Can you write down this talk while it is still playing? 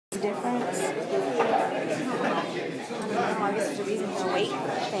difference. I don't know, I guess there's a reason for a weight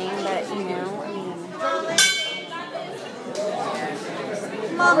thing, but you know, I mean.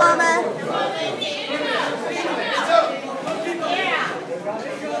 Come on, Mama.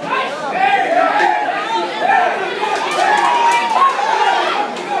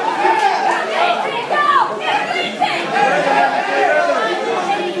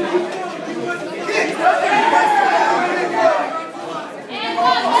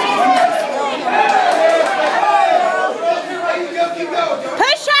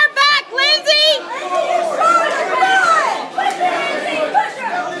 Push her back, Lindsay!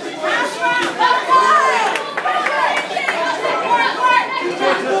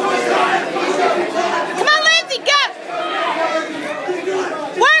 Come on, Lindsay, go!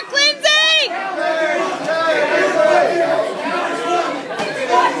 Work, Lindsay!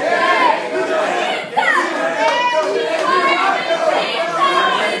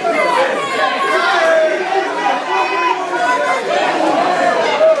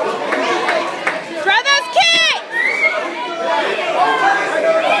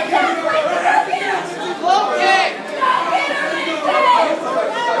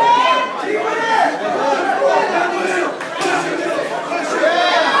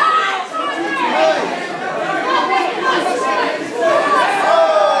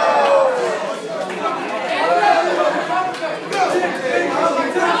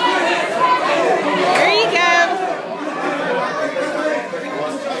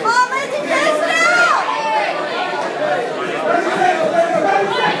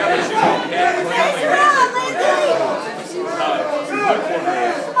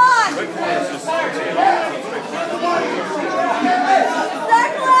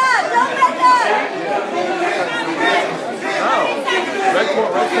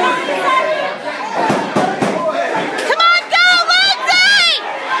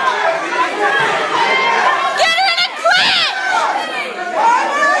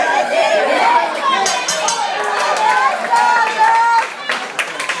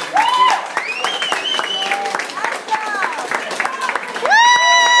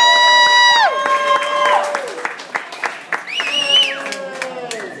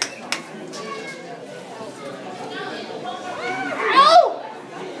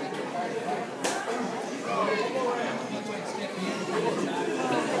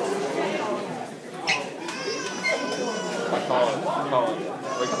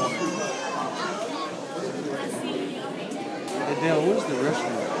 Hey Dale, where's the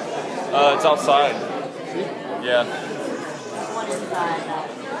restaurant? It's outside. Yeah.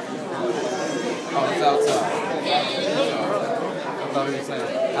 Oh, it's outside. I thought you were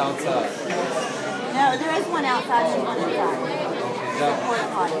saying outside. No, there is one outside and one inside.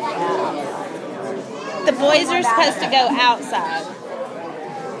 The boys are supposed to go outside.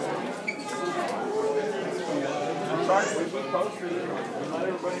 I'm sorry, we posted it. We let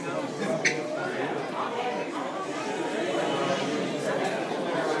everybody know.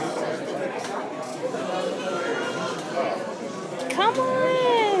 Come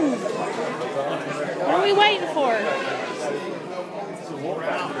on! What are we waiting for? One more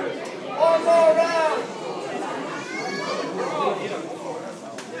round!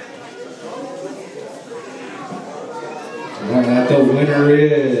 And the winner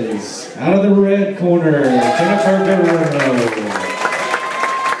is, out of the red corner, Jennifer Guerrero.